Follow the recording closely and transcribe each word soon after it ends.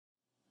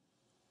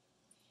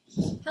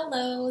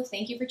Hello,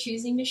 thank you for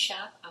choosing to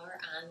shop our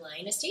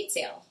online estate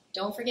sale.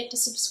 Don't forget to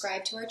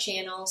subscribe to our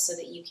channel so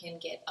that you can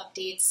get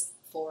updates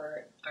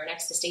for our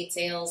next estate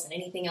sales and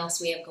anything else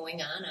we have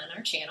going on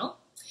our channel.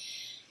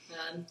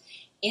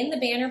 In the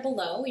banner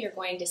below, you're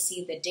going to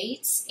see the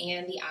dates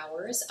and the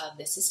hours of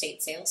this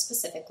estate sale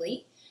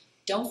specifically.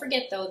 Don't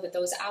forget though that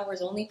those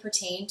hours only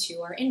pertain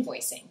to our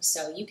invoicing,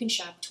 so you can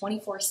shop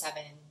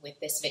 24/7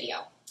 with this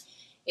video.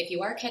 If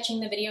you are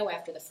catching the video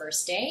after the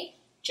first day,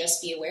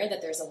 just be aware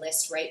that there's a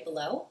list right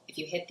below. If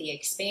you hit the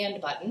expand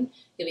button,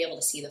 you'll be able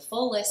to see the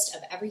full list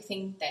of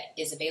everything that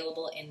is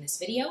available in this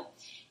video.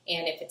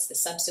 And if it's the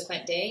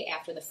subsequent day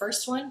after the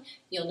first one,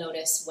 you'll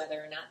notice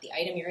whether or not the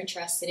item you're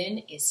interested in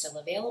is still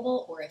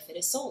available or if it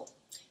is sold.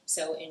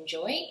 So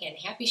enjoy and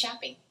happy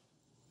shopping.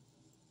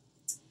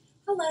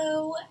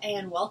 Hello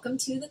and welcome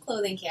to the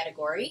clothing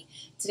category.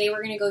 Today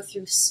we're going to go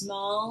through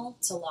small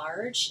to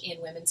large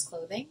in women's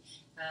clothing,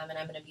 and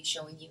I'm going to be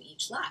showing you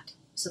each lot.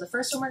 So the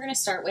first one we're going to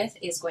start with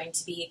is going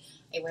to be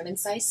a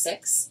women's size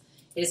 6.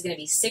 It is going to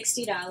be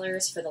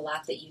 $60 for the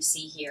lot that you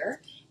see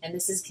here, and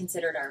this is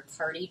considered our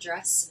party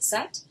dress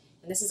set,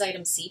 and this is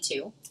item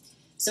C2.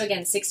 So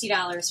again,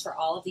 $60 for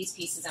all of these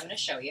pieces I'm going to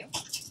show you.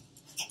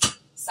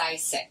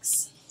 Size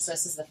 6. So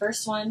this is the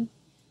first one.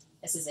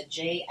 This is a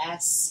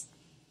JS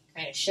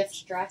kind of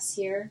shift dress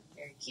here,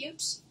 very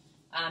cute.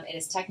 It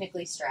is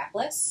technically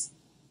strapless,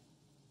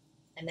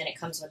 and then it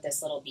comes with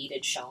this little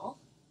beaded shawl,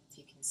 if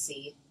you can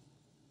see.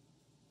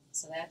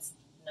 So that's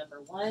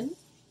number 1.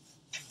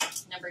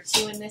 Number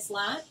 2 in this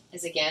lot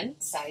is, again,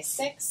 size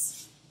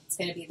 6. It's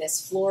going to be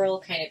this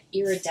floral kind of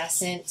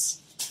iridescent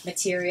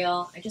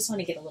material. I just want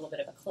to get a little bit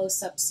of a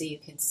close-up so you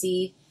can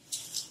see.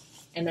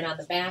 And then on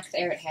the back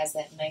there, it has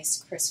that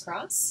nice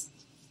crisscross.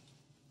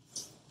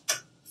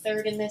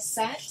 Third in this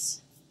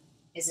set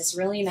is this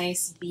really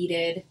nice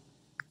beaded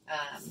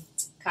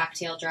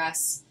cocktail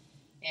dress.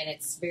 And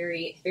it's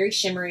very, very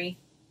shimmery.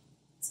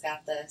 It's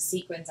got the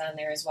sequins on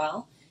there as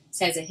well.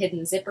 It has a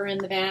hidden zipper in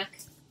the back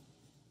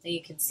that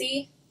you can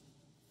see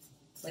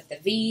with the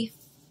V,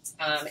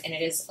 and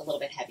it is a little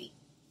bit heavy.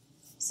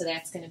 So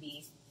that's going to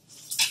be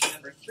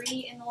number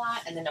 3 in the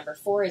lot. And then number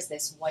 4 is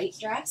this white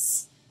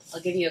dress.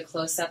 I'll give you a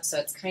close-up. So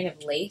it's kind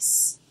of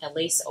lace, a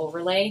lace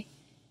overlay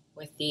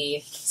with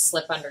the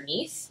slip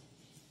underneath.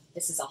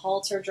 This is a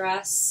halter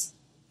dress.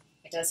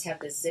 It does have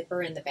the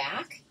zipper in the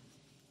back.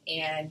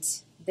 And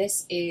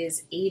this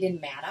is Aiden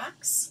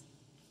Maddox.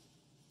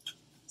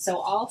 So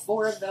all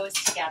 4 of those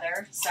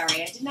together,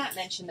 sorry, I did not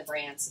mention the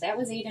brand. So that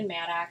was Aiden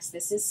Maddox,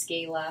 this is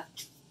Scala,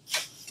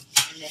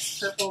 and this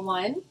purple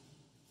one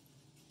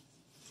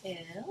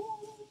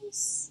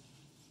is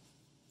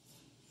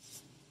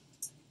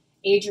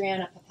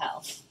Adriana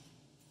Papel.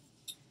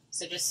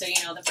 So just so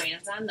you know the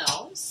brands on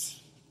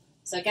those.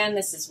 So again,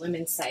 this is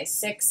women's size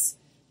 6,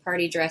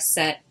 party dress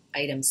set,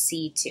 item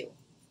C2.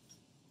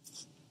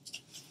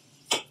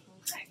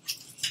 Okay.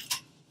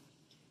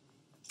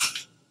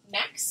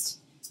 Next,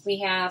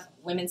 we have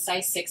women's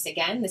size 6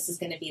 again. This is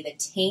going to be the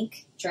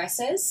tank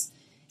dresses,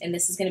 and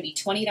this is going to be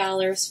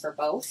 $20 for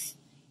both,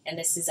 and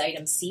this is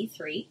item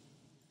C3.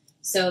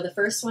 So the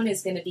first one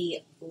is going to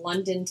be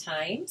London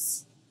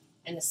Times,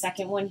 and the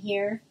second one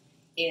here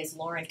is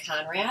Lauren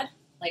Conrad.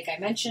 Like I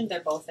mentioned,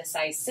 they're both a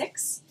size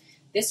 6.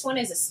 This one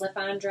is a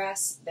slip-on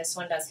dress. This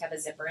one does have a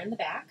zipper in the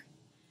back.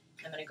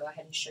 I'm going to go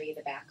ahead and show you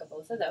the back of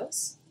both of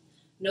those.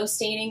 No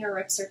staining or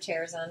rips or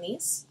tears on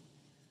these.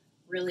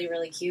 Really,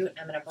 really cute.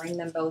 I'm going to bring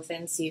them both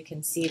in so you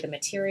can see the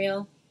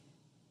material.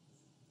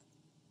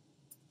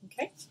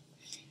 Okay.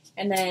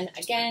 And then,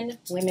 again,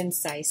 women's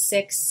size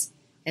 6.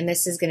 And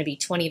this is going to be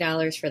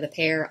 $20 for the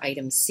pair,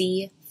 item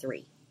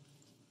C3.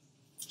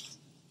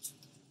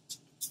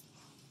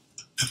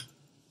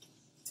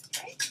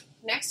 Okay.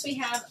 Next, we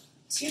have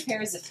 2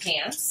 pairs of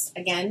pants.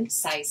 Again,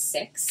 size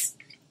 6.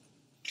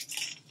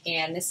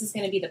 And this is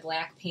going to be the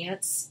black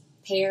pants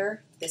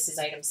pair. This is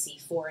item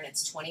C4, and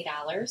it's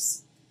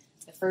 $20.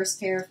 The first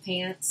pair of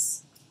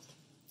pants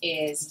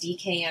is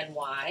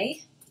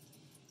DKNY,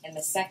 and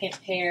the second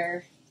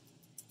pair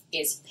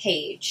is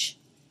Page.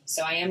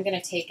 So I am going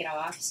to take it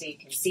off so you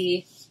can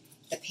see.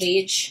 The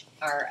Page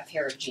are a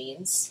pair of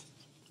jeans,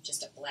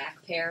 just a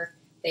black pair.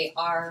 They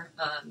are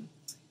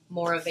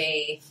more of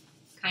a,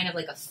 kind of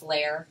like a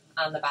flare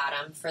on the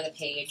bottom for the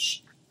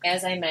Page.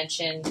 As I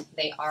mentioned,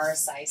 they are a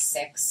size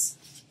 6.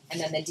 And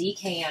then the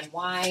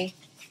DKNY,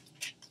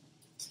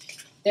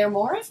 they're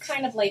more of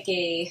kind of like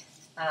a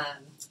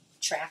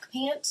track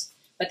pant,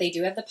 but they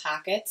do have the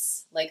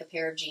pockets like a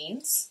pair of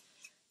jeans.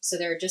 So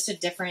they're just a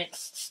different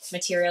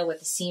material with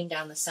the seam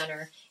down the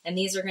center, and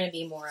these are going to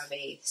be more of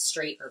a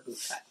straight or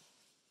boot cut.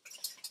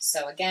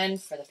 So again,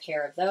 for the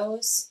pair of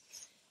those,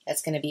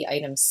 that's going to be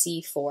item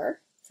C4 for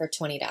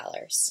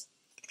 $20.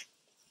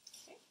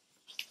 Okay.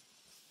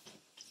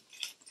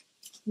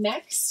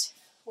 Next,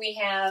 we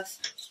have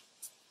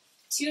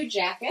 2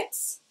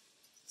 jackets,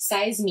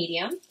 size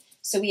medium.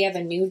 So we have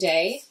a New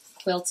Day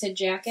quilted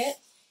jacket.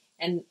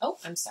 And, oh,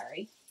 I'm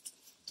sorry.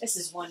 This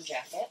is one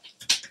jacket.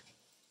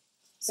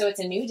 So it's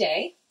a New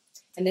Day,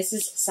 and this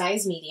is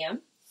size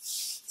medium.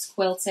 It's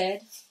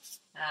quilted.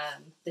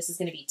 This is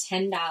going to be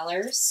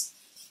 $10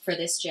 for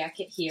this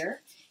jacket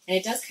here. And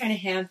it does kind of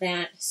have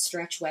that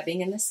stretch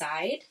webbing in the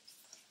side.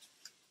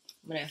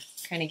 I'm going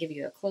to kind of give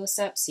you a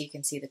close-up so you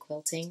can see the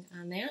quilting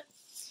on that.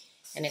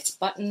 And it's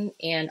button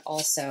and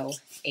also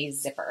a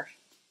zipper.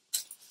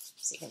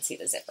 So you can see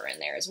the zipper in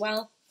there as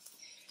well.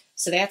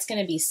 So that's going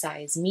to be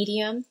size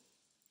medium,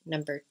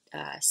 number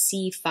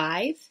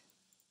C5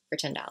 for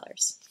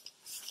 $10.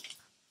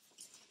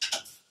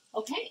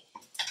 Okay,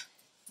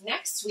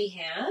 next we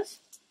have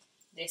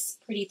this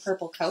pretty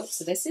purple coat.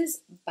 So this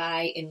is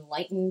by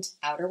Enlightened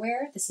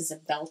Outerwear. This is a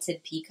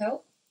belted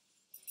peacoat.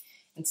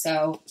 And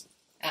so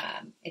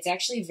it's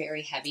actually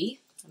very heavy.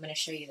 I'm going to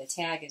show you the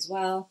tag as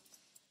well.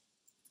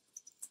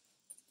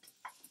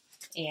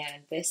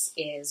 And this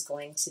is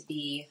going to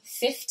be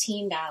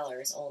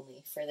 $15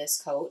 only for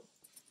this coat.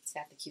 It's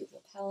got the cute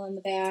lapel on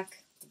the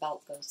back. The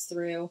belt goes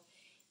through.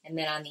 And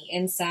then on the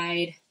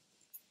inside,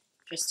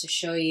 just to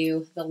show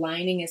you, the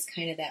lining is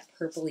kind of that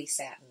purpley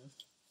satin.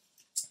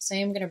 So I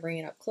am going to bring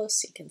it up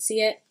close so you can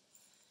see it.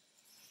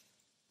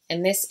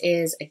 And this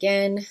is,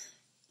 again,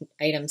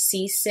 item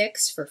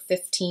C6 for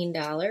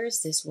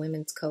 $15, this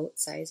women's coat,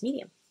 size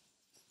medium.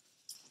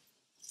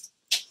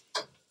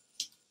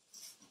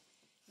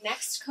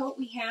 Next coat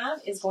we have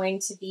is going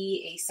to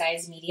be a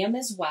size medium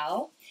as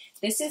well.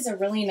 This is a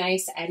really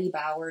nice Eddie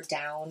Bauer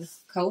down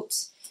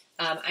coat.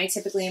 I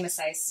typically am a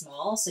size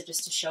small, so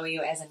just to show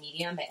you as a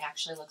medium, it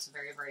actually looks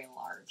very, very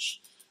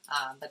large.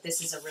 But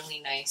this is a really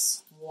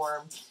nice,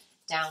 warm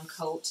down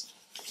coat.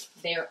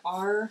 There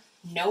are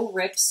no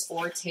rips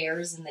or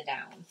tears in the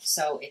down,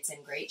 so it's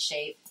in great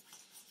shape.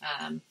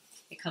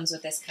 It comes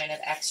with this kind of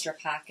extra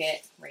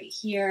pocket right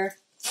here.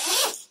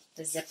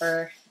 The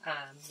zipper,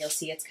 you'll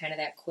see it's kind of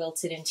that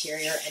quilted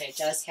interior, and it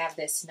does have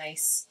this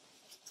nice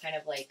kind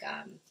of like,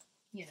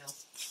 you know,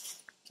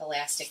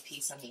 elastic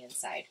piece on the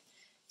inside.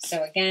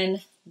 So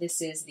again,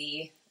 this is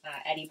the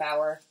Eddie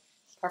Bauer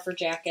puffer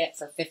jacket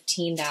for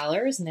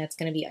 $15, and that's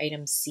going to be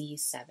item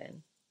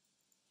C7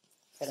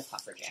 for the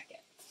puffer jacket.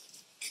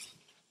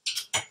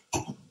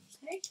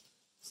 Okay.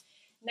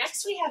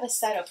 Next we have a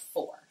set of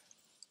 4.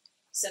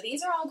 So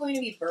these are all going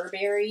to be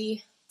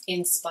Burberry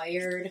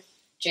inspired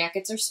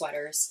jackets or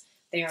sweaters.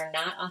 They are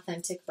not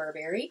authentic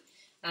Burberry.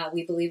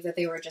 We believe that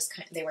they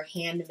were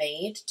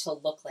handmade to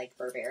look like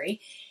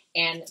Burberry.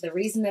 And the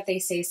reason that they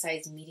say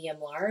size medium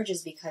large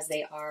is because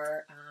they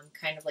are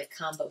kind of like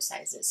combo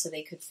sizes. So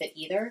they could fit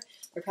either.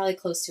 They're probably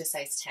close to a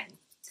size 10.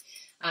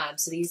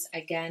 So these,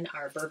 again,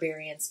 are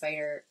Burberry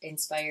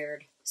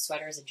inspired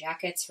sweaters and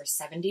jackets for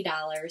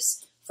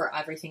 $70 for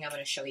everything I'm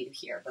going to show you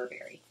here,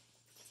 Burberry.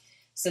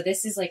 So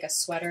this is like a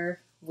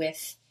sweater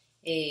with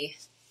a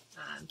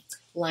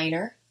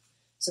liner.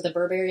 So the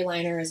Burberry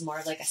liner is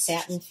more like a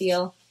satin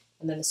feel.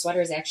 And then the sweater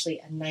is actually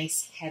a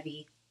nice,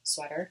 heavy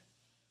sweater.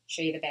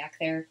 Show you the back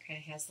there. Kind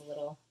of has the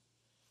little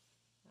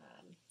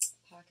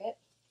pocket.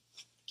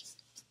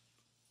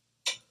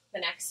 The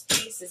next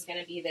piece is going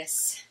to be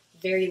this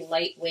very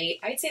lightweight.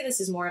 I'd say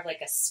this is more of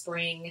like a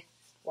spring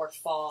or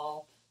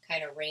fall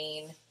kind of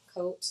rain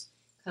coat.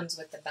 Comes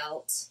with the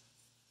belt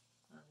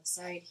on the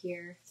side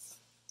here.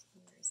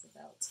 Where's the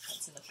belt?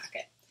 It's in the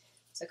pocket.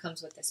 So it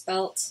comes with this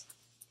belt.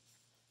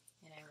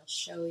 And I will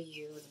show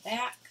you the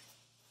back.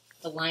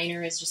 The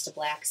liner is just a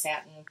black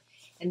satin.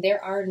 And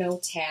there are no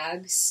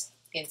tags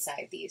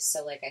inside these.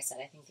 So like I said,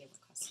 I think they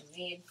were custom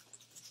made.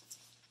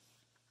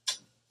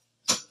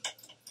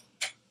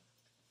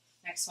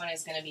 Next one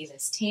is going to be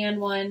this tan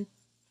one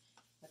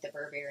with the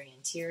Burberry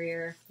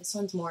interior. This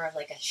one's more of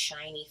like a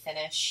shiny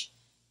finish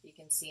you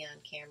can see on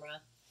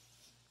camera.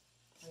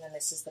 And then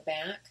this is the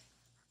back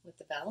with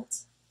the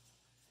belt.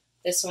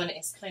 This one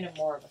is kind of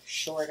more of a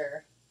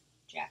shorter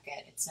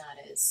jacket. It's not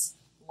as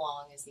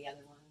long as the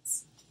other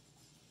ones.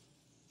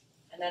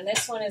 And then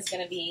this one is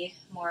going to be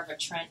more of a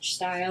trench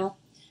style.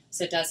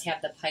 So it does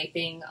have the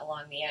piping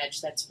along the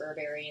edge that's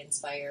Burberry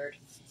inspired.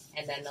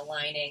 And then the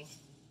lining.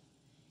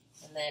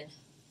 And then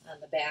on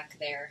the back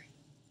there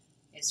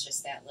is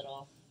just that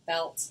little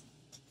belt.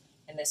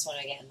 And this one,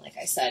 again, like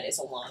I said, is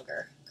a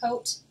longer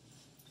coat.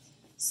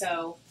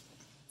 So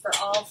for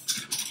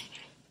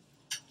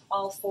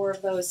all 4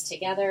 of those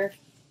together,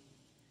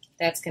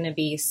 that's going to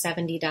be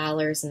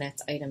 $70, and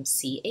that's item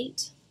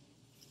C8.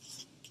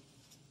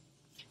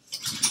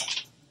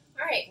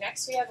 All right,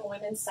 next we have a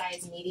women's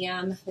size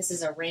medium. This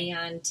is a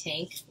Rayon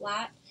tank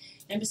lot.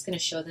 I'm just going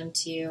to show them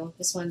to you.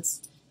 This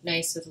one's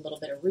nice with a little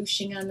bit of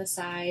ruching on the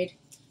side.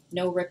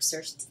 No rips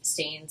or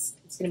stains.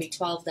 It's going to be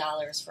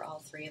 $12 for all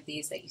 3 of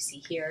these that you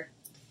see here.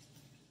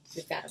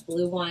 We've got a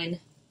blue one.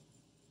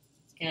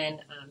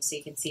 And so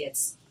you can see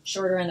it's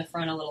shorter in the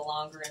front, a little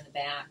longer in the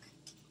back.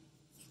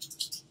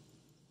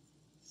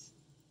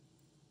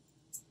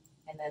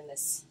 And then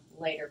this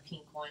lighter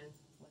pink one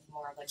with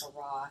more of like a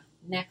raw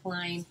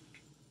neckline.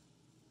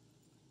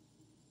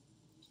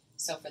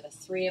 So for the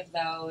 3 of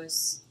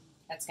those,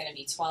 that's going to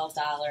be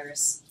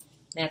 $12.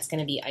 That's going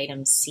to be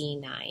item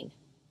C9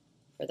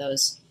 for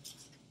those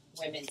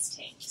women's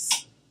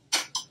tanks.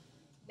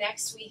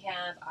 Next we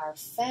have our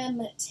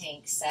Femme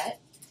tank set.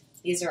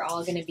 These are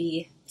all going to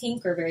be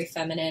pink or very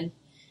feminine.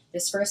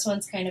 This first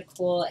one's kind of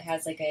cool. It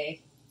has like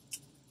a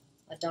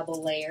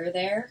double layer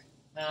there,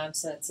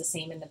 so it's the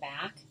same in the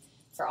back.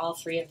 For all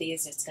three of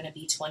these, it's going to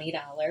be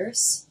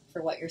 $20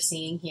 for what you're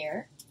seeing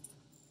here.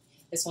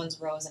 This one's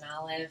Rose and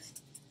Olive.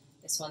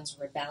 This one's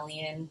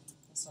Rebellion.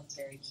 This one's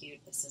very cute.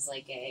 This is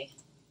like a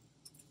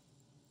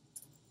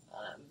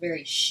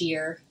very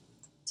sheer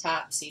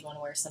top, so you'd want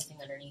to wear something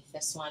underneath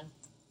this one.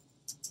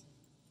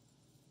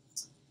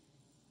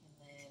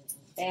 And then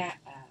that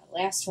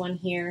last one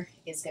here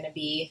is going to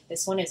be,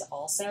 this one is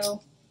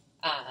also,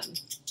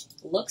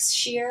 looks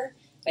sheer,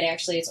 but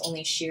actually it's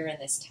only sheer in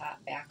this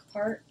top back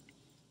part.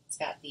 It's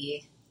got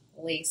the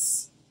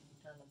lace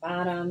on the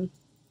bottom.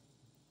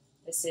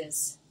 This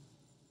is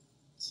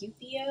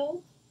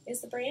Cupio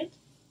is the brand.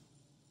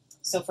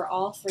 So for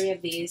all three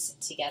of these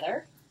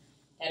together,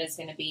 that is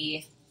going to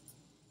be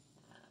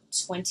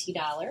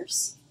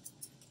 $20.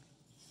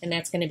 And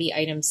that's going to be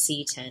item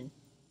C10.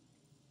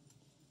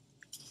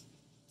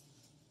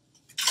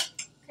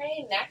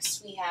 Okay,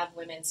 next we have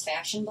women's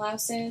fashion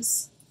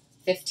blouses,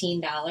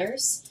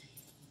 $15.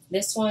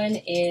 This one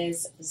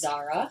is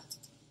Zara,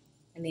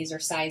 and these are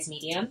size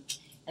medium.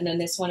 And then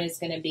this one is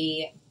going to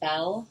be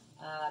Belle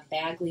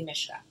Bagley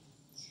Mishka.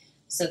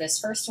 So this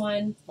first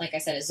one, like I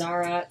said, is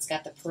Zara. It's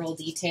got the pearl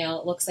detail.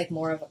 It looks like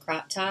more of a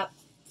crop top.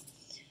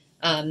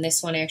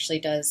 This one actually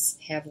does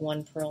have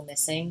one pearl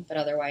missing, but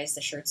otherwise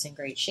the shirt's in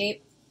great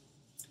shape.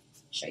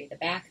 Show you the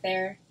back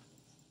there.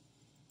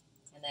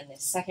 And then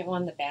the second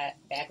one, the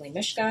Bagley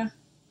Mishka.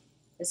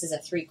 This is a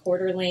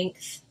 3/4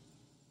 length,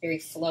 very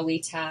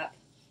flowy top.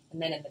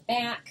 And then in the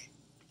back,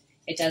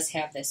 it does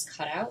have this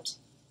cutout,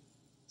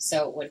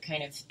 so it would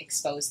kind of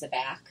expose the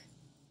back.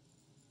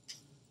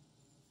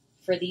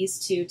 For these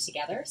two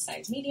together,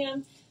 size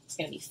medium, it's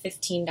going to be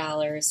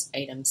 $15,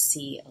 item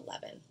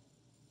C11.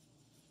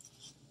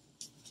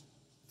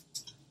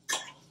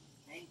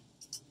 Okay.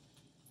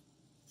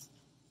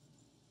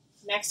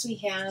 Next we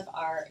have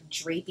our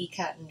Drapey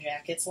cotton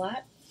jackets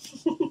lot.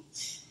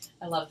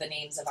 I love the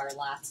names of our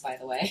lots, by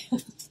the way.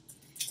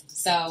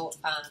 So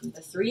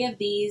the three of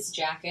these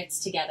jackets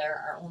together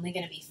are only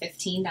going to be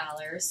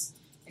 $15.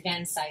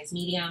 Again, size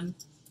medium.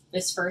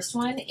 This first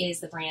one is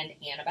the brand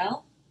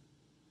Annabelle.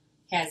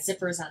 Has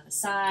zippers on the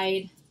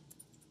side.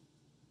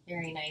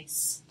 Very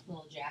nice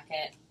little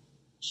jacket.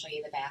 I'll show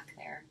you the back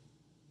there.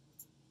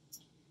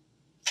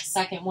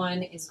 Second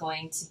one is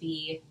going to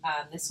be,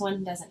 this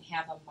one doesn't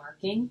have a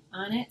marking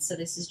on it, so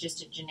this is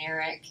just a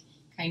generic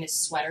kind of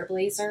sweater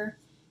blazer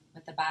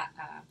with the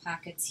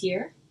pockets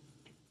here.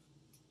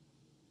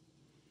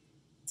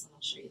 I'll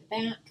show you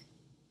the back.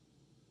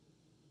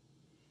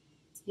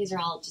 These are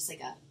all just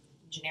like a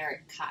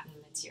generic cotton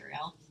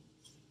material.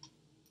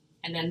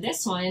 And then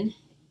this one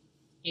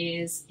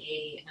is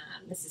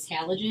this is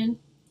halogen.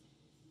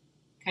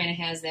 Kind of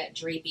has that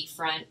drapey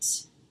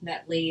front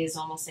that lays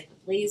almost like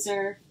a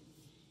blazer.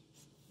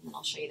 And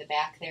I'll show you the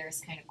back there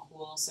is kind of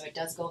cool. So it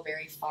does go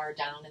very far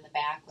down in the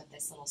back with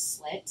this little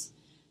slit.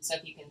 So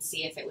if you can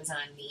see, if it was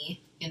on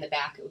me in the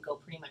back, it would go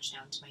pretty much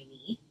down to my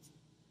knee.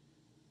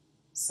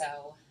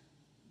 So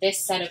this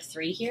set of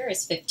three here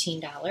is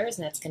 $15,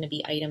 and that's going to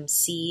be item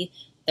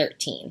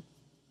C13.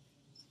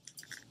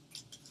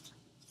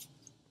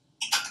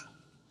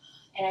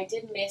 And I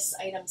did miss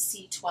item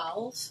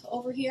C12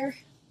 over here,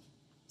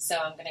 so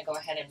I'm going to go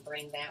ahead and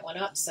bring that one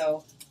up.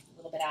 So a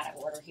little bit out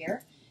of order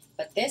here.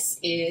 But this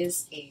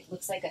is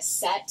looks like a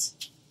set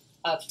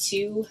of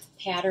two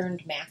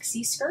patterned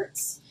maxi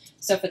skirts.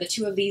 So for the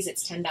two of these,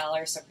 it's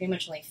 $10, so pretty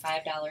much only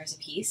 $5 a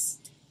piece.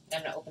 And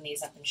I'm going to open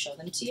these up and show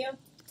them to you.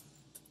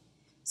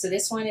 So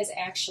this one is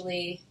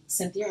actually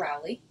Cynthia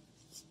Rowley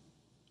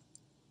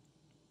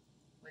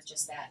with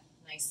just that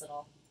nice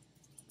little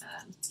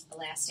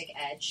elastic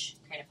edge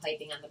kind of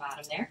piping on the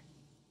bottom there.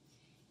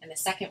 And the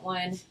second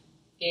one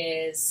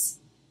is,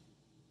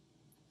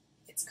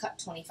 it's Cut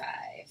 25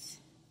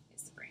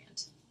 is the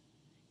brand.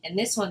 And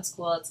this one's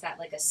cool. It's got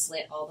like a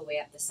slit all the way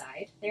up the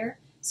side there.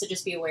 So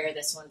just be aware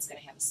this one's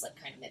going to have a slit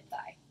kind of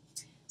mid-thigh.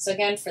 So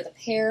again, for the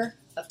pair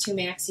of two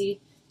maxi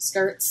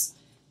skirts,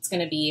 it's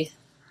going to be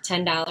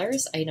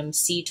 $10, item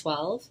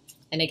C12,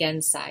 and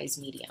again, size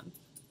medium.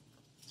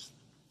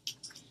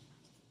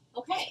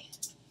 Okay.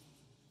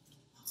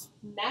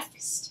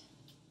 Next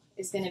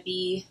is going to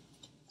be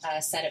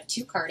a set of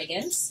two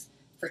cardigans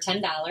for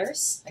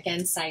 $10,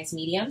 again, size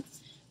medium.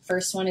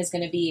 First one is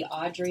going to be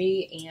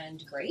Audrey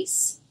and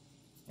Grace.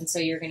 And so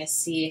you're going to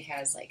see it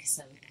has like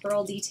some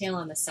pearl detail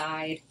on the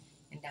side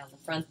and down the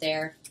front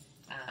there,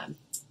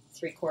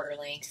 3/4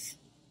 length.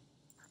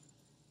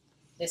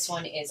 This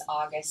one is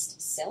August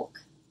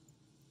Silk.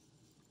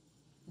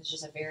 It's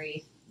just a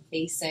very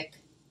basic,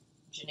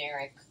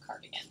 generic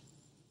cardigan.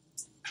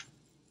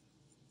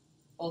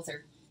 Both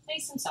are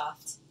nice and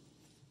soft.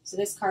 So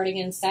this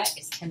cardigan set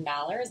is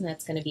 $10, and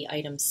that's going to be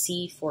item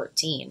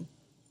C14,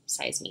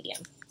 size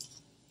medium.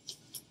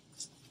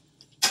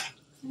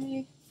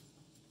 Okay.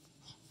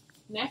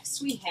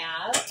 Next we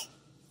have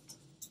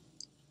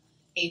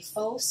a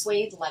faux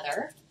suede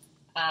leather,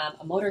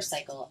 a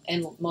motorcycle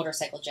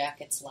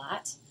jackets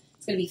lot.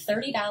 It's going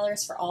to be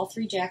 $30 for all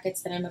 3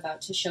 jackets that I'm about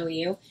to show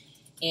you,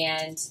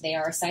 and they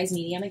are a size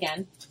medium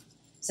again.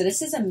 So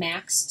this is a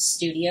Max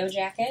Studio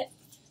jacket.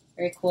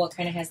 Very cool. It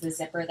kind of has the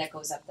zipper that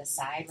goes up the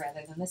side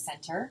rather than the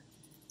center.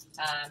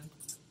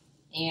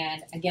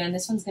 And again,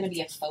 this one's going to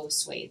be a faux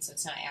suede, so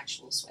it's not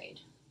actual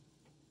suede.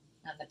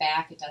 On the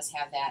back, it does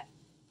have that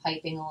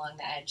piping along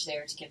the edge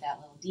there to give that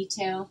little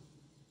detail.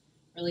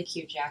 Really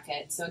cute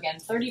jacket. So again,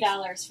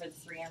 $30 for the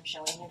 3 I'm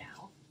showing you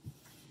now.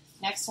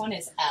 Next one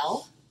is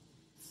L.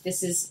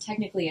 This is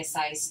technically a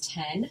size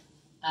 10,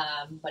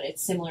 but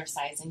it's similar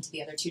sizing to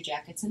the other 2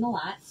 jackets in the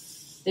lot.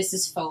 This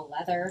is faux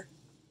leather.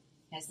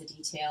 Has the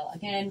detail,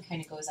 again,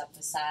 kind of goes up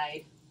the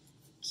side.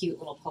 Cute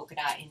little polka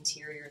dot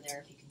interior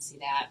there, if you can see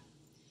that.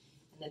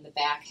 And then the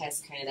back has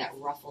kind of that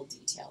ruffled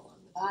detail along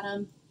the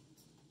bottom.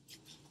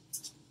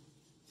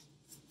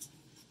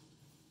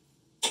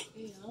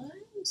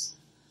 And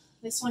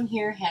this one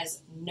here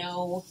has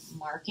no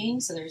marking,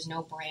 so there's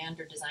no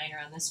brand or designer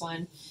on this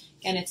one.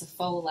 Again, it's a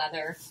faux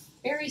leather,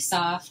 very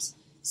soft,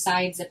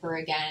 side zipper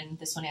again.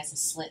 This one has a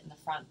slit in the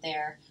front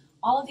there.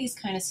 All of these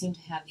kind of seem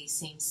to have these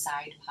same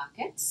side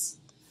pockets.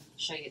 I'll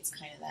show you, it's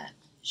kind of that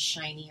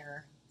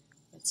shinier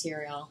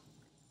material.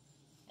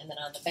 And then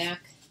on the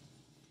back,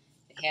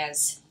 it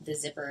has the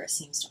zipper. It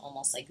seems to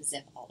almost like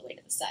zip all the way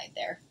to the side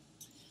there.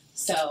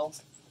 So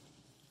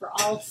for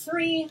all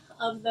 3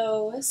 of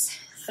those,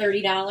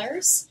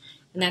 $30,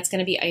 and that's going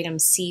to be item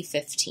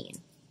C15.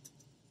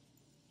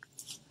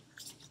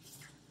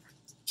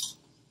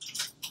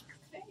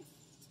 Okay.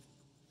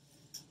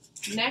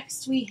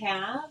 Next we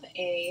have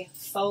a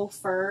faux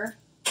fur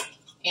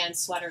and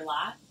sweater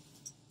lot.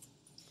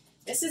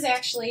 This is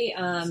actually,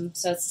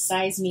 so it's a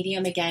size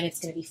medium. Again, it's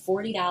going to be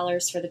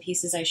 $40 for the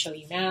pieces I show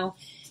you now.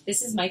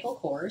 This is Michael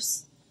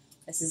Kors.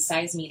 This is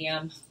size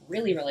medium,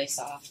 really, really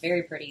soft,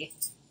 very pretty.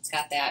 It's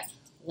got that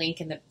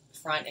link in the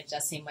front. It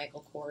does say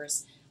Michael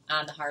Kors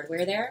on the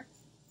hardware there.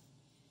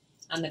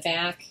 On the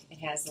back, it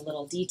has the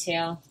little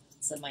detail.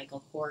 It's the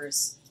Michael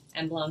Kors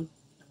emblem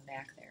on the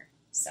back there.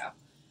 So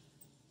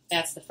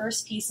that's the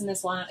first piece in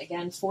this lot.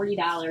 Again,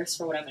 $40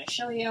 for what I'm going to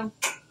show you.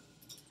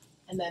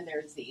 And then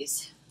there's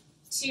these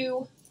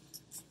 2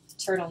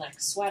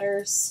 turtleneck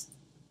sweaters.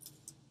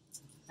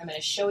 I'm going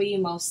to show you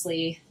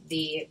mostly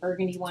the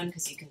burgundy one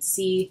because you can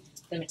see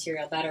the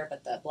material better,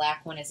 but the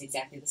black one is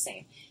exactly the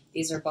same.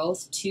 These are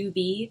both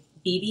 2B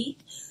BB,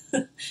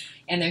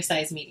 and they're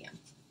size medium.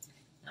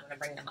 I'm going to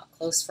bring them up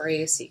close for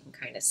you so you can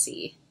kind of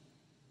see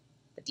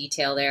the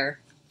detail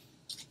there.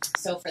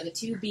 So for the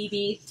 2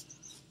 BB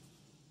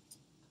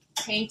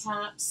tank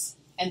tops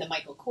and the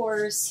Michael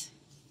Kors,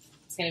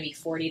 it's going to be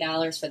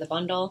 $40 for the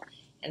bundle,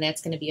 and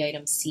that's going to be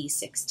item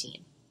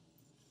C16.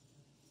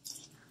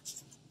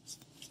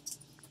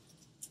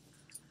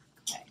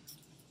 Okay.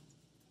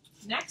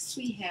 Next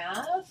we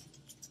have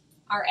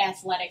our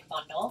athletic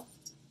bundle.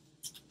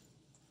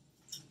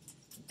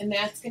 And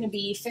that's going to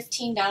be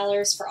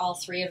 $15 for all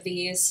 3 of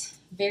these.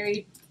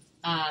 Very,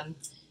 so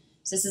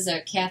this is a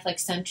Catholic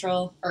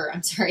Central, or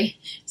I'm sorry,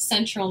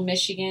 Central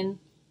Michigan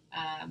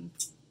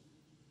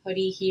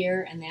hoodie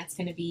here, and that's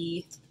going to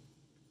be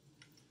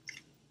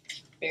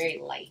very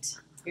light,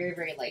 very,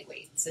 very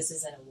lightweight. So this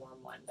isn't a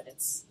warm one, but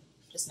it's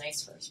just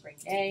nice for a spring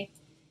day.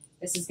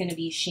 This is going to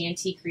be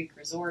Shanty Creek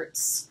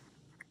Resorts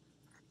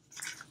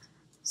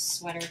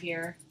sweater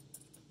here,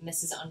 and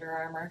this is Under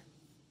Armour.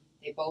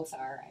 They both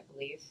are, I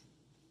believe.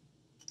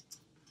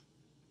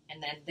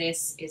 And then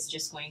this is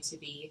just going to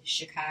be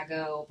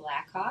Chicago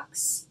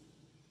Blackhawks.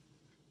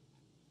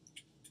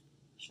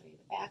 Show you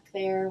the back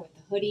there with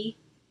the hoodie.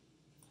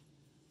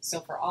 So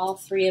for all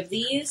 3 of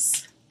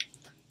these,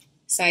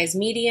 size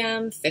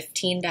medium,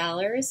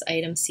 $15,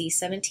 item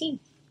C17.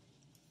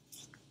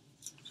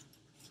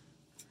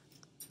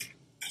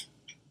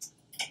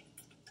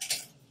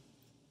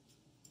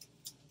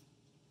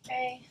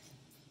 Okay,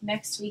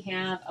 next we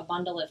have a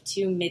bundle of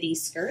 2 midi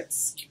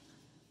skirts.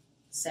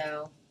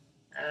 So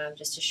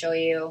just to show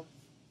you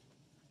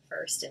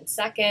first and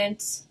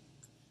second.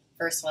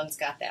 First one's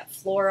got that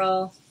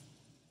floral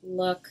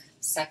look.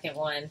 Second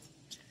one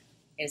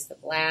is the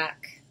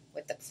black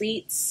with the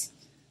pleats.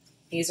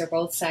 These are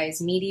both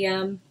size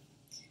medium.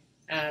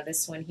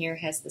 This one here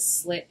has the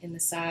slit in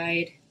the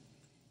side.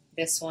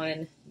 This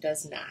one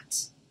does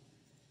not.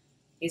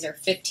 These are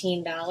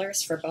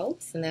 $15 for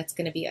both, and that's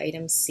going to be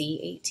item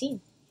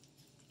C18.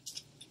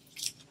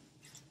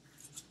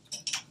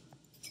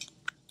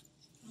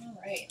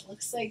 Alright,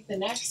 looks like the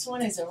next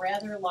one is a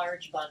rather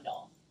large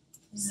bundle.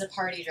 This is a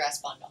party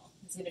dress bundle.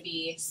 It's going to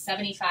be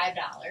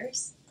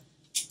 $75.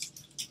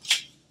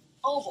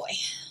 Oh boy.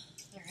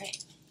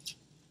 Alright.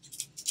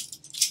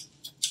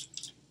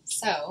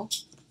 So,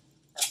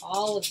 for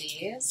all of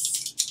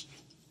these,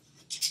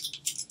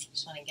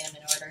 just want to get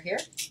them in order here.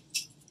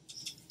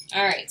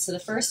 Alright, so the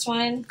first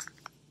one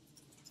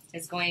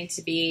is going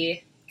to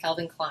be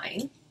Calvin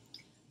Klein,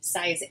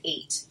 size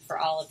 8 for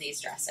all of these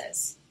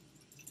dresses.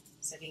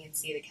 So if you can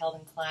see, the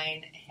Calvin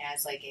Klein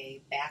has like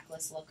a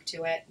backless look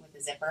to it with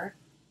a zipper.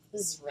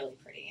 This is really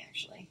pretty,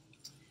 actually.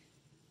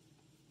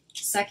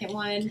 Second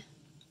one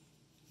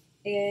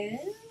is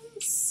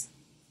Blouses,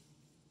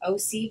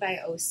 OC by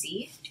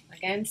OC,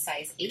 again,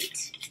 size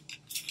 8.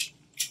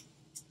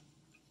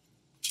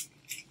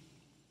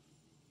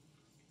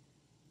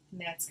 And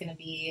that's going to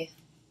be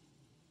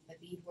the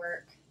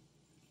beadwork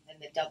and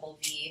the double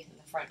V in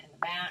the front and the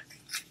back.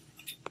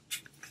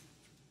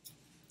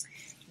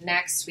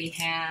 Next we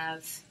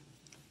have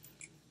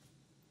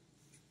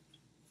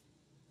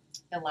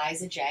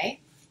Eliza J.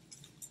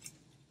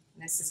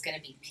 And this is going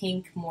to be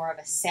pink, more of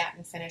a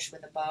satin finish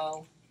with a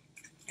bow.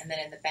 And then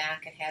in the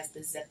back it has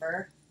the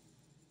zipper.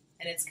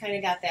 And it's kind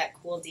of got that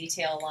cool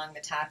detail along the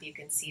top. You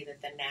can see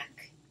that the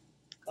neck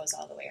goes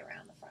all the way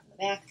around the front and the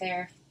back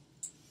there.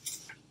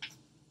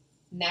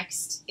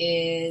 Next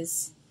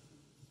is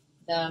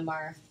the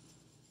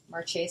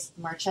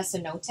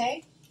Marchesa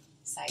Notte,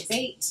 size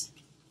 8,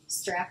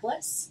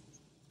 strapless.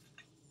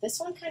 This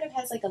one kind of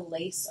has like a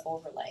lace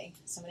overlay,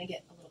 so I'm going to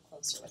get a little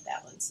closer with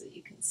that one so that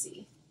you can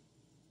see.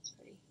 It's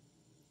pretty.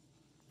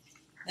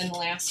 And the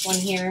last one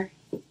here,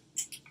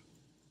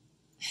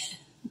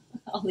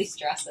 all these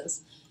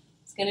dresses.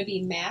 It's going to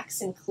be Max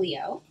and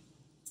Cleo.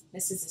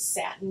 This is a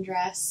satin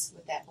dress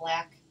with that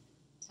black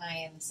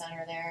tie in the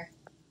center there.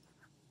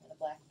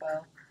 Black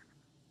bow.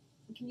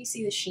 Can you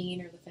see the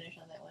sheen or the finish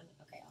on that one?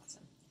 Okay,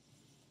 awesome.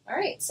 All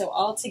right, so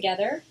all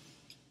together,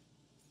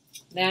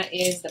 that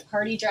is the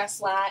party dress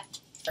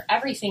lot for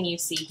everything you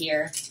see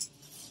here.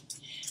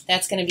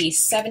 That's going to be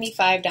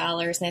 $75,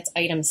 and that's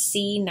item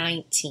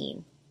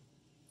C19.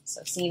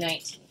 So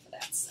C19 for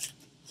that set.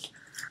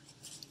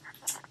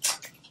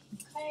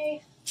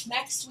 Okay,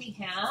 next we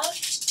have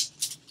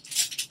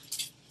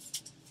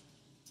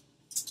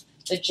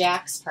the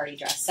Jax party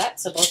dress set.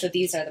 So both of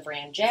these are the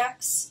brand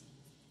Jax.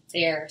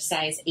 They're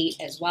size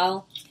 8 as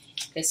well.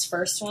 This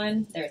first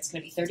one, it's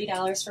going to be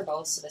 $30 for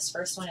both. So this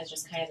first one is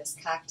just kind of this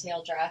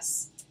cocktail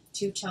dress,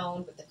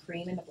 two-toned with the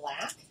cream and the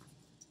black.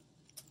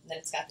 And then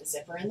it's got the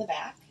zipper in the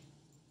back.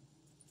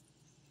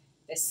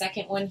 This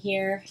second one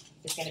here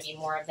is going to be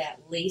more of that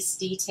lace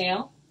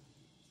detail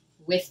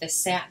with the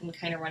satin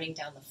kind of running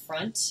down the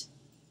front.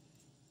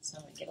 So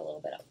I'm going to get a little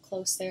bit up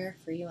close there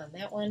for you on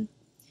that one.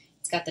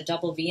 It's got the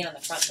double V on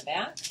the front and the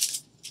back.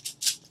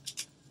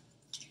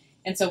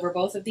 And so for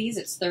both of these,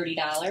 it's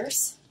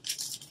 $30.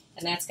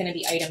 And that's going to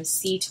be item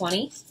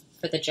C20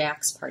 for the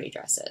Jax party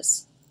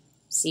dresses.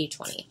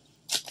 C20.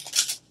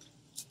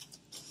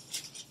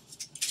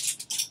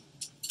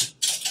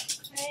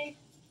 Okay.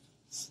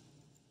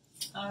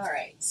 All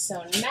right.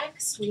 So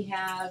next we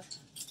have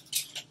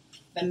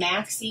the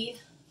Maxi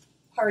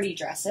party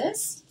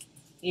dresses.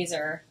 These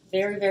are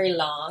very, very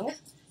long.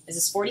 This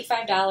is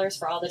 $45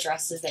 for all the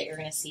dresses that you're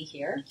going to see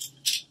here.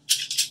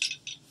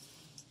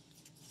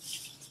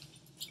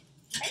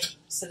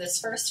 So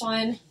this first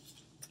one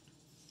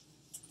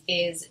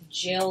is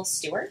Jill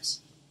Stewart,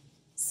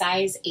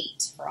 size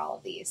 8 for all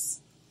of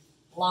these.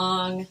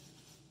 Long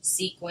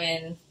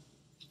sequin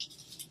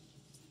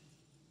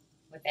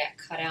with that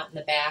cutout in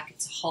the back.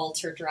 It's a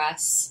halter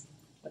dress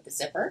with the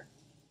zipper.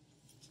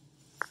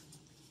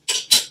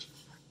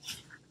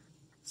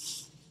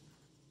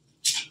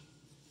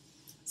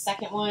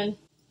 Second one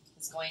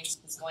is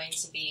going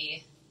to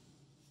be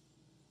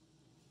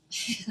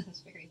it's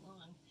very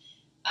long.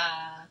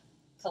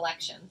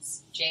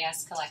 Collections,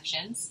 JS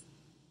Collections.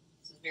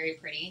 This is very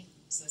pretty.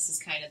 So this is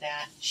kind of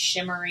that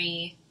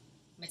shimmery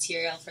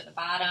material for the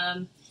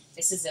bottom.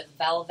 This is a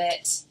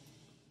velvet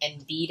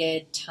and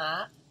beaded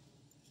top.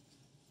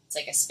 It's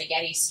like a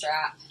spaghetti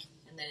strap,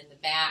 and then in the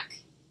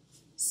back,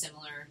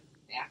 similar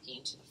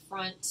backing to the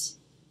front.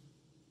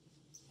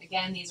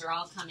 Again, these are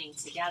all coming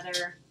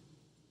together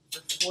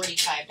for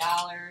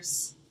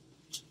 $45.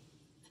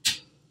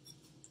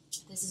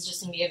 This is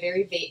just going to be a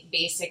very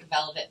basic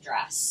velvet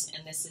dress,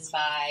 and this is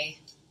by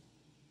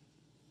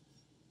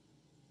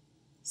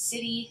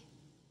City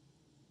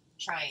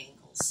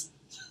Triangles.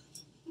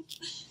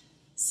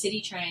 City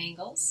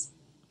Triangles,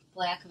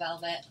 black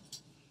velvet,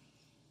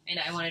 and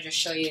I want to just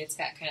show you it's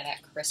got kind of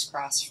that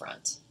crisscross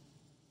front.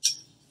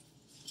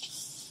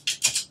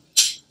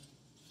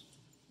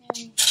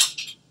 Okay.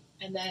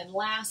 And then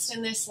last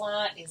in this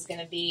lot is going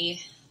to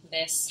be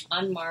this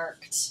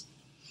unmarked,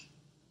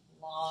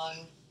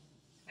 long,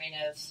 kind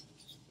of,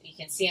 you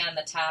can see on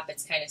the top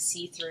it's kind of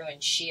see-through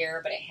and sheer,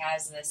 but it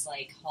has this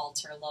like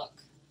halter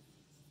look,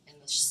 and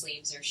the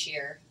sleeves are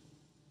sheer.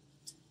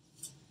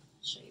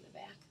 I'll show you the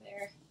back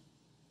there.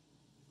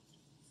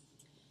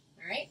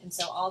 Alright, and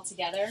so all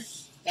together,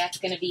 that's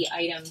going to be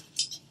item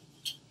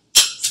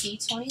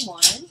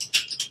C21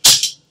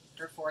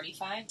 for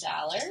 $45.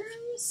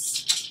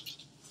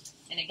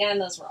 And again,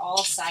 those were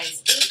all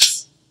size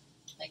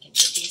 8. I can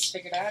get these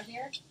figured out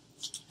here.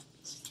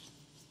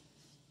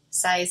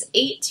 Size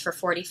 8 for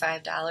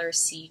 $45,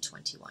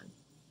 C21.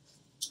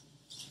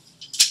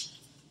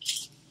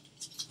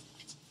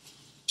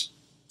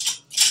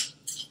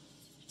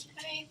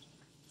 Okay.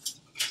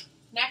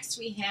 Next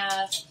we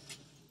have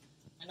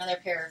another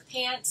pair of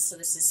pants. So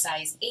this is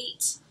size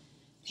 8.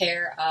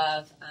 Pair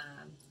of,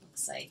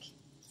 looks like,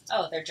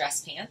 oh, they're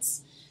dress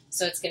pants.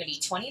 So it's going to be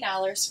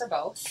 $20 for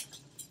both.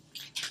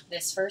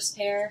 This first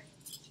pair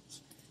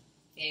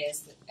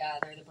is,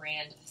 they're the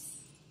brand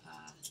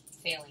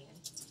Rayon.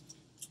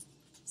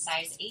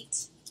 Size 8.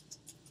 So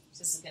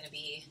this is going to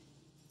be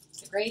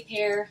the gray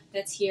pair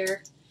that's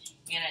here.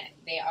 And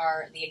they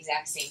are the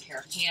exact same pair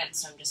of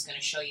pants, so I'm just going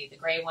to show you the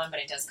gray one, but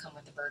it does come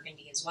with the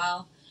burgundy as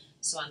well.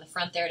 So on the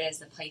front there, it is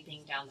the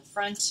piping down the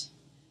front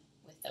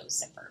with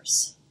those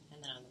zippers.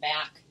 And then on the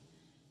back,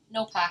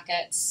 no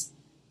pockets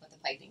with the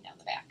piping down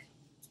the back.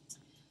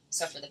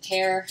 So for the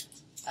pair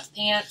of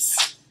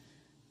pants,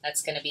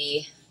 that's going to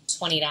be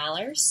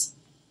 $20.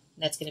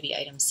 That's going to be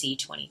item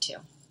C22.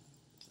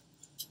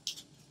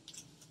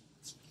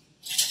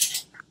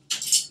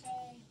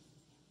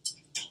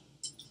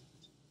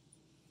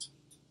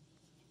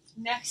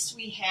 Next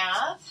we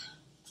have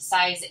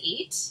size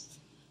 8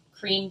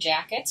 cream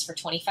jackets for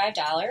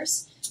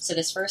 $25. So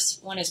this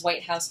first one is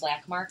White House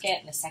Black Market,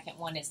 and the second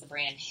one is the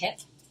brand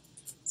Hip.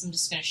 So I'm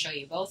just going to show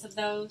you both of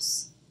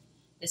those.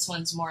 This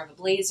one's more of a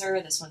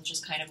blazer. This one's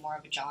just kind of more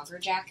of a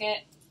jogger jacket.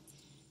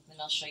 And then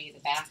I'll show you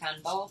the back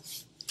on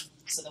both.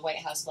 So the White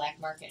House Black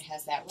Market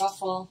has that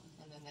ruffle,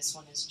 and then this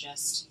one is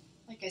just,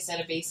 like I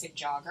said, a basic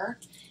jogger.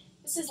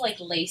 This is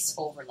like lace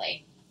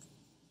overlay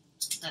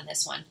on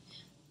this one.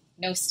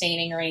 No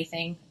staining or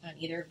anything on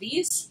either of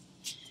these.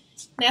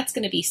 That's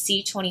going to be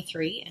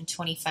C23 and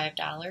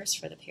 $25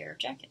 for the pair of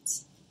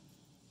jackets.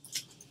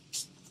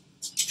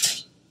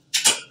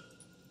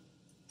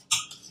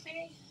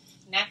 Okay.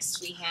 Next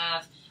we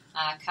have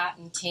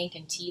cotton tank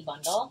and tee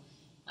bundle,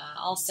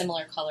 all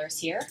similar colors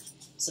here.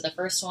 So the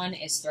first one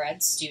is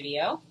Thread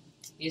Studio.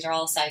 These are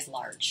all size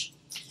large.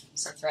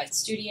 So Thread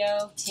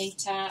Studio, tank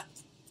top,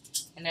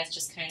 and that's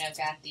just kind of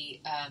got the,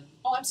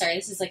 oh I'm sorry,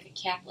 this is like a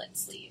caplet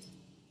sleeve.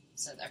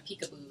 So our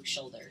peekaboo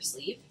shoulder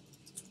sleeve.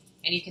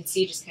 And you can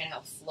see just kind of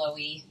how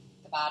flowy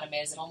the bottom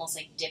is. It almost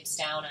like dips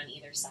down on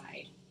either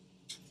side.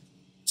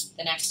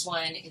 The next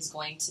one is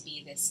going to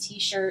be this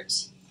t-shirt.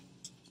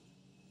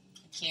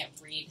 I can't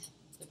read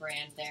the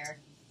brand there.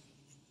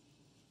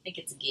 I think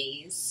it's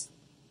Gaze.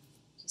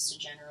 Just a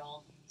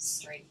general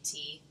striped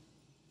tee,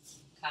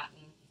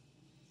 cotton.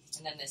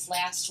 And then this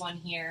last one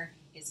here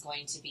is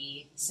going to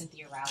be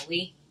Cynthia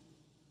Rowley.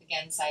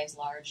 Again, size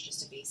large,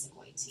 just a basic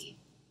white tee.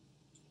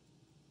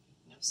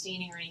 No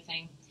staining or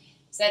anything.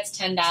 So that's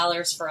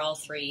 $10 for all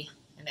three,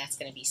 and that's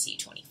going to be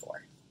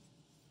C24.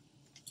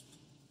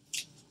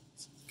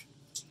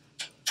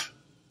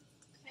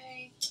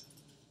 Okay.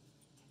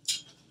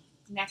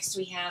 Next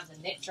we have the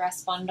knit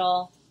dress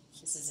bundle.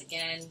 This is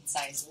again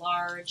size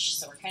large,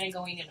 so we're kind of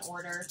going in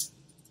order.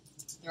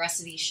 The rest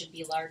of these should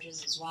be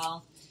larges as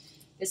well.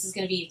 This is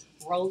going to be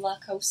Rolla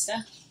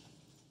Costa,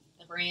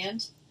 the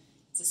brand.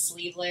 It's a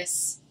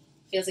sleeveless,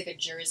 feels like a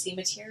jersey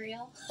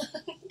material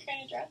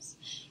kind of dress.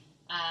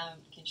 I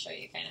can show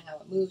you kind of how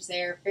it moves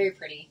there. Very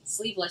pretty.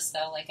 Sleeveless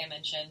though, like I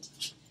mentioned.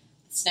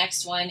 This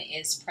next one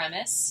is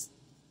Premise.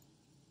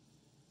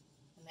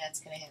 And that's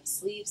going to have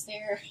sleeves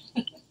there.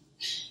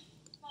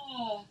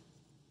 Oh,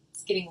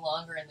 it's getting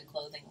longer in the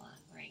clothing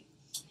line, right?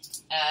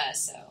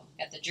 So,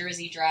 got the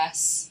jersey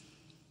dress.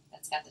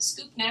 That's got the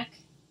scoop neck.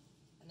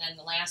 And then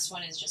the last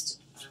one is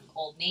just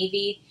Old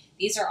Navy.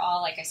 These are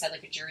all, like I said,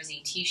 like a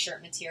jersey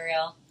t-shirt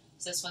material.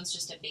 So this one's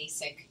just a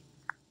basic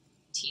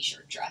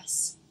t-shirt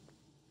dress.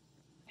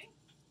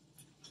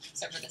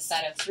 So for the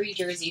set of 3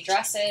 jersey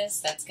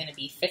dresses, that's going to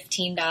be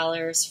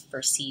 $15 for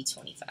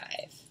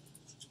C25.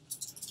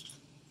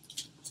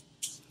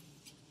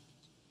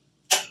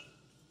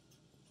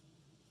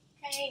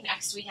 Okay,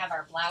 next we have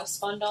our blouse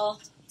bundle.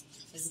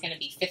 This is going to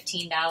be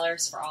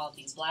 $15 for all of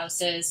these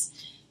blouses.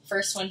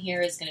 First one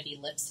here is going to be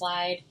Lip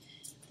Slide.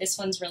 This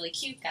one's really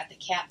cute, got the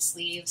cap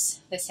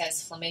sleeves. This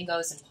has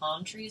flamingos and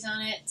palm trees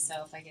on it,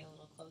 so if I get a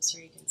little closer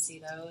you can see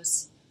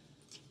those.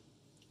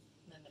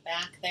 And then the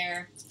back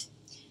there.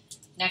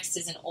 Next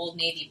is an Old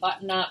Navy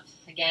button-up,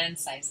 again,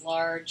 size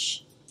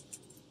large.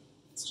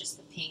 It's just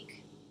the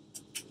pink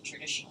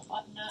traditional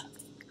button-up.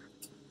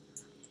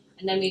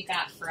 And then we've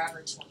got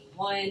Forever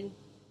 21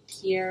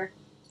 here,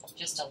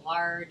 just a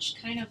large,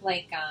 kind of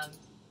like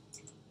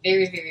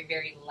very, very,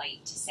 very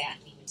light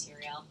satiny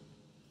material.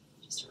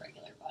 Just a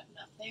regular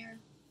button-up there.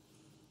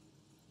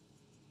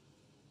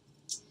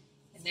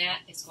 And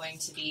that is going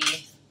to be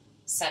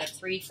a set of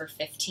 3 for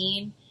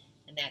 $15,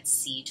 and that's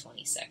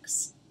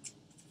C26.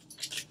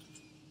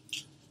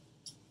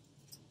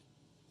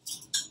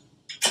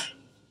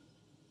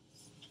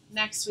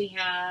 Next we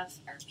have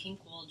our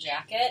pink wool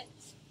jacket.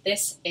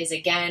 This is,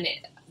 again,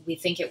 we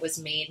think it was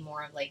made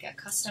more of like a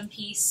custom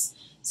piece.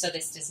 So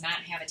this does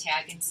not have a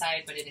tag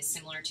inside, but it is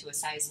similar to a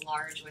size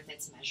large with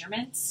its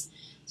measurements.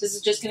 So this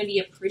is just going to be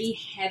a pretty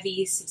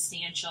heavy,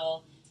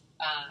 substantial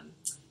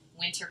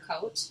winter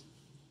coat.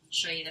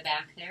 Show you the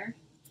back there.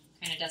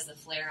 Kind of does the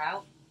flare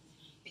out.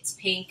 It's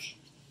pink.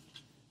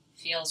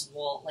 Feels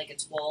wool, like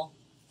it's wool.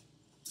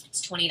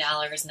 It's $20,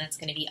 and that's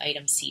going to be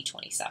item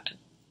C27.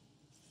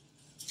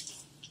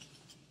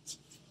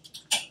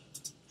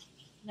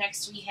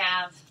 Next we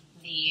have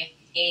the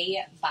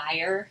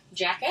Bauer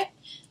jacket,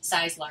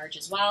 size large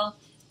as well.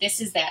 This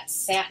is that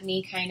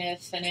satiny kind of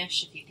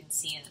finish, if you can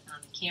see it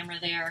on the camera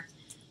there.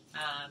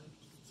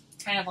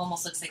 Kind of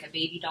almost looks like a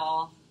baby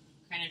doll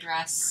kind of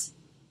dress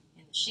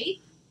in the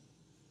shape.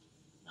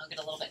 I'll get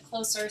a little bit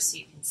closer so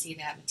you can see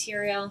that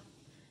material.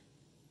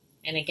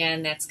 And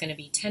again, that's going to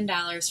be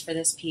 $10 for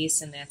this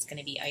piece, and that's going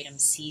to be item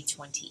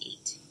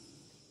C28.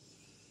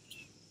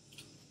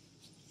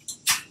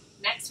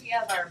 Next we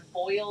have our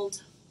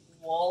boiled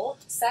wool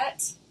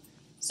set.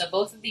 So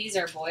both of these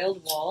are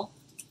boiled wool,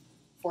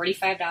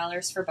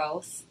 $45 for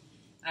both.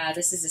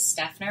 This is a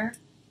Steffner,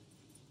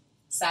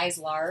 size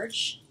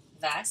large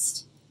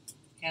vest.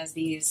 Has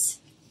these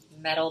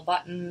metal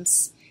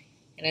buttons,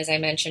 and as I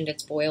mentioned,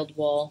 it's boiled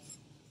wool.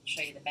 I'll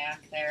show you the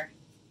back there.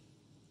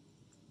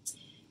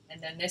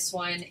 And then this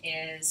one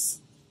is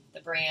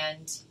the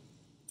brand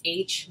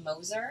H.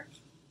 Moser.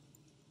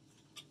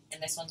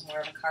 And this one's more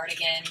of a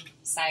cardigan,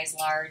 size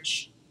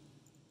large.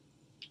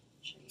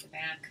 Show you the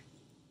back.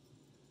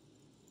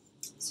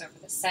 So for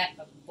the set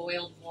of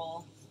boiled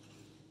wool,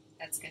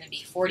 that's going to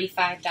be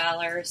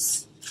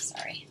 $45.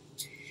 Sorry.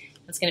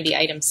 That's going to be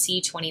item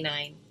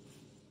C29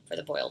 for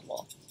the boiled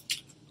wool.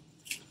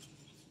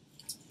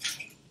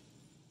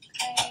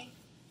 Okay.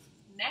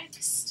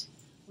 Next,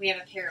 we have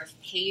a pair of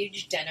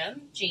Page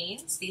denim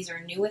jeans. These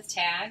are new with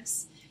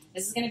tags.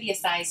 This is going to be a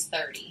size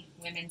 30,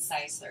 women's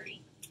size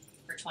 30,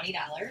 for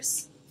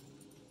 $20.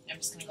 I'm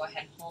just going to go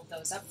ahead and hold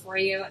those up for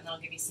you, and then I'll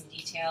give you some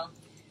detail.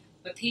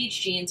 But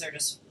Page jeans are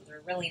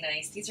they're really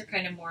nice. These are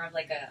kind of more of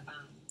like a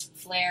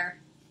flare,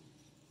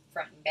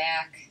 front and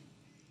back,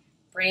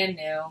 brand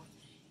new.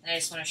 And I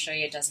just want to show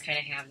you it does kind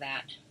of have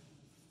that,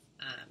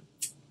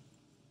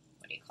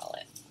 what do you call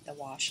it, the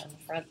wash on the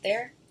front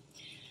there.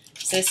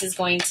 So this is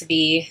going to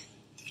be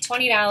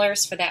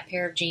 $20 for that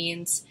pair of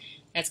jeans.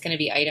 That's going to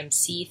be item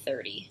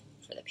C30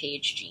 for the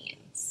Page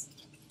jeans.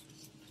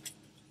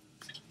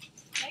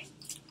 Okay.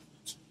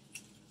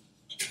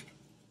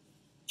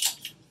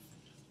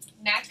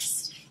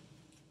 Next,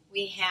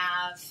 we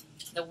have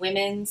the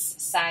women's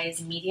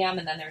size medium,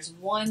 and then there's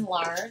one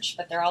large,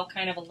 but they're all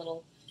kind of a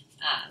little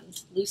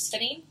loose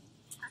fitting.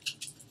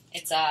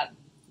 It's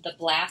the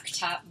black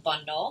top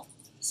bundle.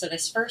 So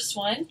this first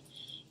one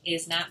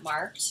is not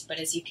marked, but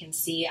as you can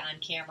see on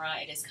camera,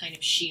 it is kind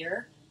of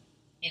sheer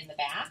in the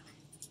back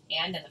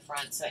and in the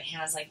front. So it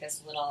has like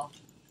this little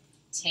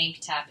tank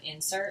top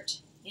insert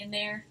in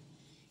there,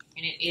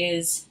 and it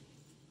is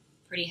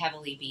pretty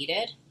heavily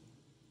beaded.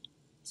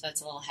 So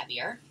it's a little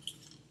heavier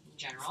in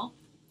general.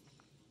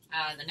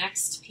 The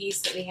next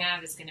piece that we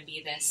have is going to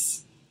be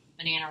this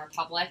Banana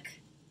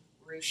Republic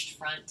ruched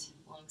front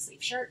long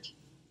sleeve shirt.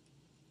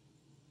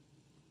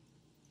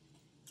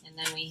 And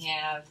then we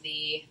have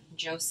the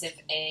Joseph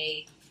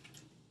A.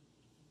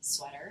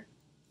 sweater,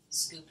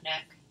 scoop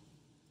neck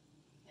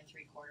and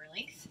 3/4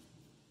 length.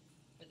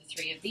 For the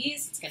three of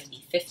these, it's going to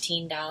be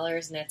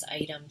 $15, and that's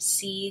item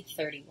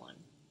C31.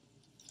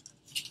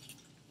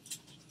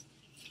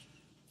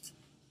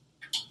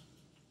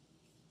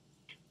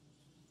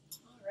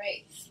 All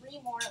right,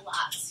 3 more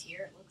lots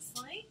here, it looks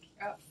like.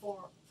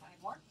 Oh, 5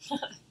 more.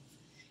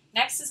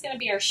 Next is going to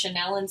be our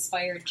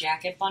Chanel-inspired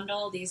jacket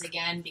bundle. These,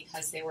 again,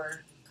 because they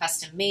were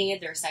custom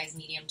made, they're size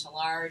medium to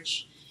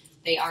large.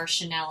 They are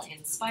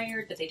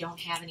Chanel-inspired, but they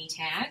don't have any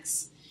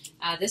tags.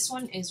 This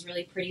one is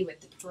really pretty with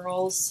the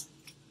pearls.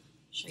 I'll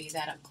show you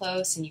that up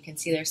close, and you can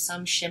see there's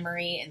some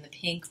shimmery in the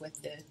pink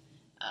with the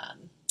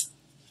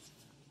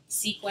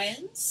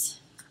sequins.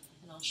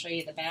 And I'll show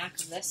you the back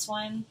of this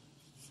one.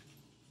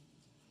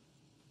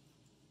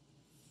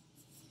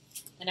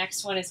 The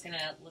next one is going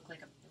to look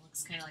like it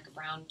looks kind of like a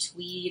brown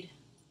tweed.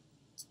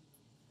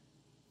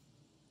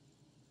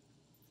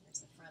 There's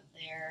the front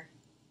there,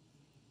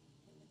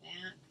 and the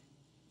back.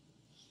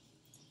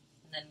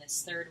 And then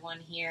this third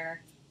one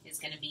here is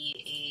going to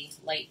be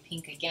a light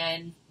pink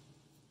again,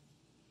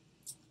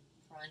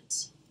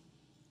 front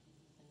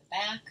and the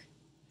back.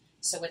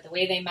 So with the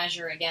way they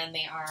measure, again,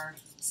 they are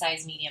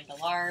size medium to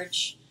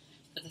large.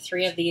 For the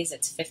three of these,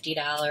 it's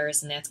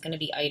 $50, and that's going to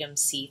be item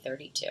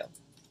C32.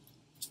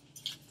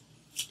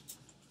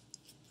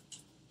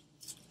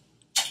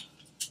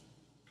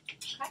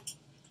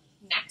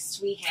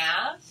 Next, we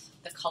have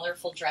the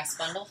colorful dress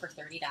bundle for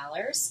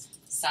 $30,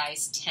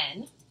 size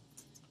 10.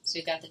 So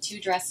we've got the 2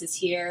 dresses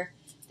here.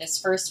 This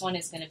first one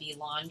is going to be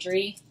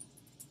laundry,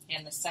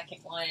 and the second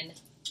one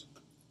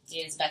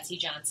is Betsy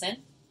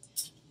Johnson.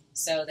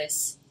 So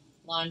this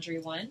laundry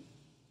one,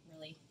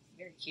 really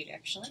very cute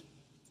actually.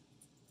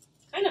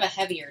 Kind of a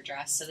heavier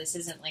dress, so this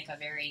isn't like a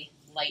very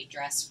light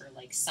dress for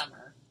like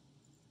summer.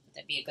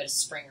 That'd be a good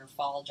spring or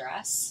fall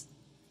dress.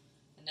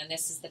 And then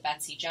this is the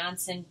Betsy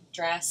Johnson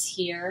dress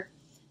here.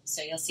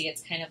 So you'll see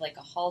it's kind of like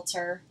a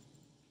halter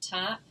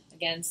top,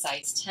 again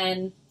size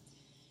 10.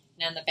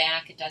 And on the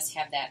back it does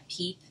have that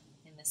peep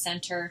in the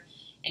center,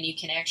 and you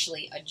can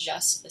actually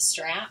adjust the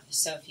strap.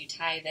 So if you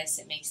tie this,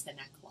 it makes the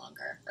neck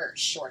longer, or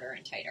shorter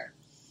and tighter.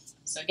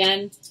 So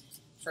again,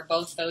 for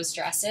both those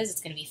dresses,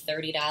 it's going to be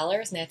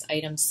 $30, and that's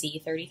item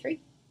C33.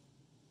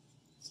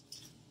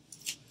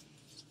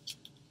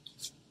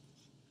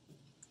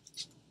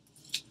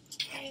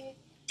 Okay,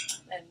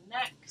 then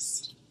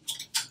next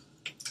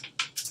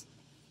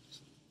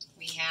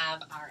we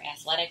have our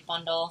athletic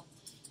bundle.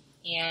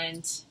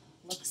 And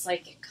looks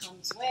like it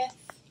comes with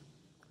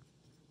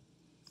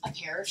a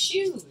pair of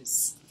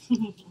shoes.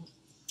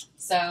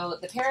 So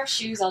the pair of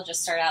shoes, I'll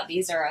just start out.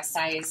 These are a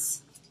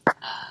size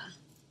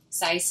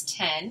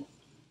 10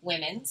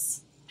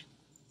 women's.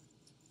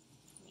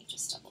 Let me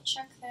just double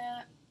check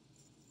that.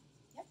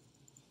 Yep.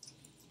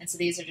 And so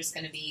these are just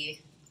going to be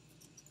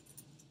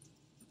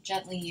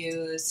gently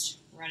used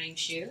running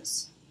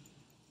shoes.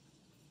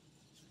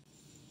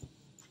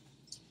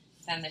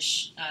 Then the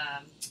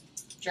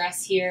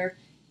dress here,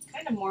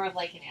 kind of more of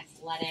like an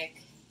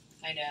athletic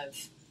kind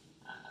of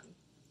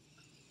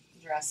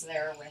dress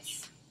there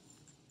with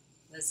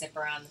the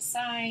zipper on the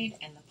side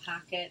and the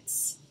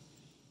pockets.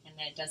 And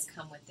then it does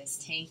come with this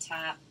tank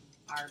top,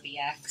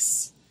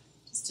 RBX,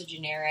 just a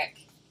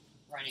generic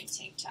running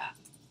tank top.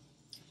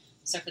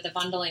 So for the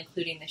bundle,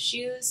 including the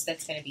shoes,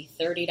 that's going to be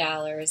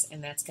 $30,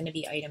 and that's going to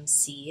be item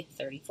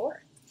C34.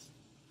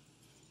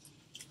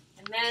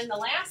 And then the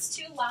last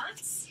two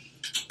lots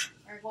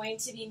are going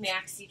to be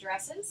maxi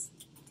dresses.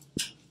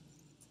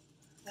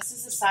 This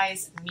is a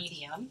size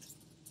medium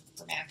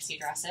for maxi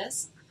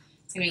dresses.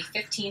 It's going to be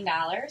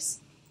 $15.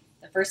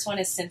 The first one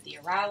is Cynthia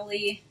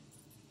Rowley.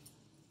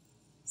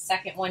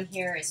 Second one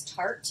here is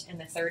Tarte, and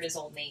the third is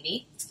Old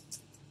Navy.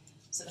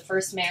 So the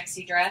first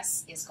maxi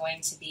dress is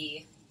going to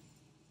be,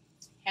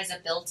 has a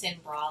built-in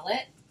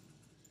bralette.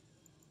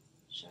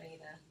 Show you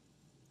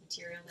the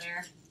material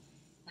there.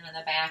 And on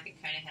the back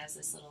it kind of has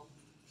this little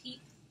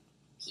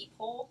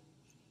peephole.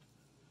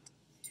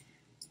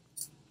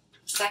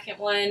 Second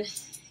one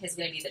is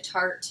going to be the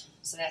Tarte,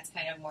 so that's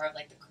kind of more of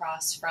like the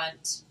cross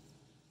front,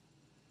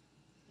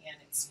 and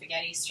it's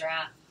spaghetti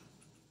strap.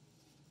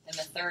 And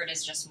the third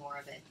is just more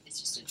of it. It's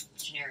just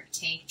a generic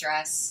tank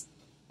dress.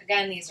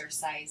 Again, these are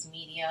size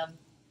medium.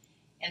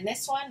 And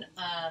this one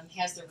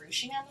has the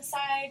ruching on the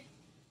side.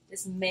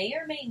 This may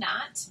or may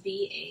not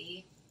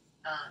be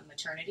a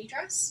maternity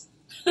dress.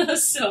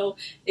 So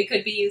it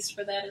could be used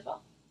for that as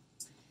well.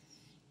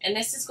 And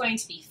this is going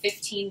to be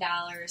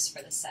 $15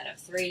 for the set of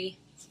 3.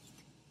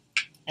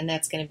 And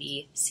that's going to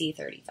be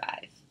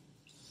C35.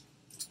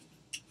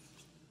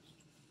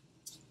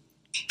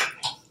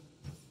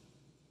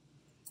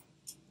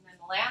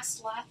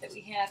 Last lot that we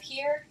have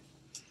here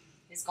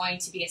is going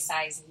to be a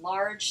size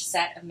large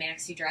set of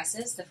maxi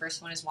dresses. The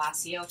first one is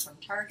Wasio from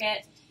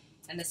Target,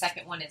 and the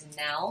second one is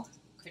Nell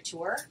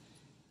Couture.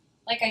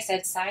 Like I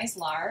said, size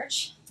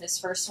large. This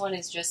first one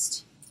is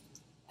just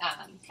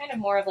kind of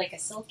more of like a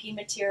silky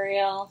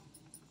material,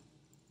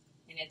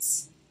 and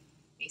it's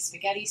a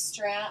spaghetti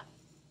strap.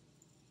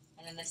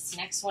 And then this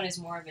next one is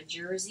more of a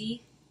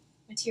jersey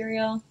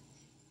material.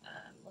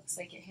 Looks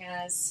like it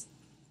has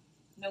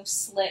no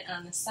slit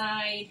on the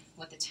side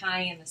with a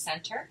tie in the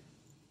center.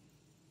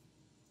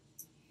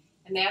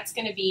 And that's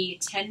going to be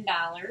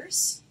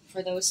 $10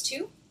 for those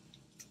two.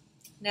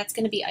 And that's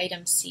going to be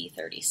item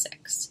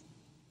C36.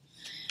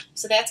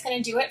 So that's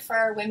going to do it for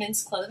our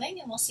women's clothing,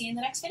 and we'll see you in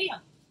the next video.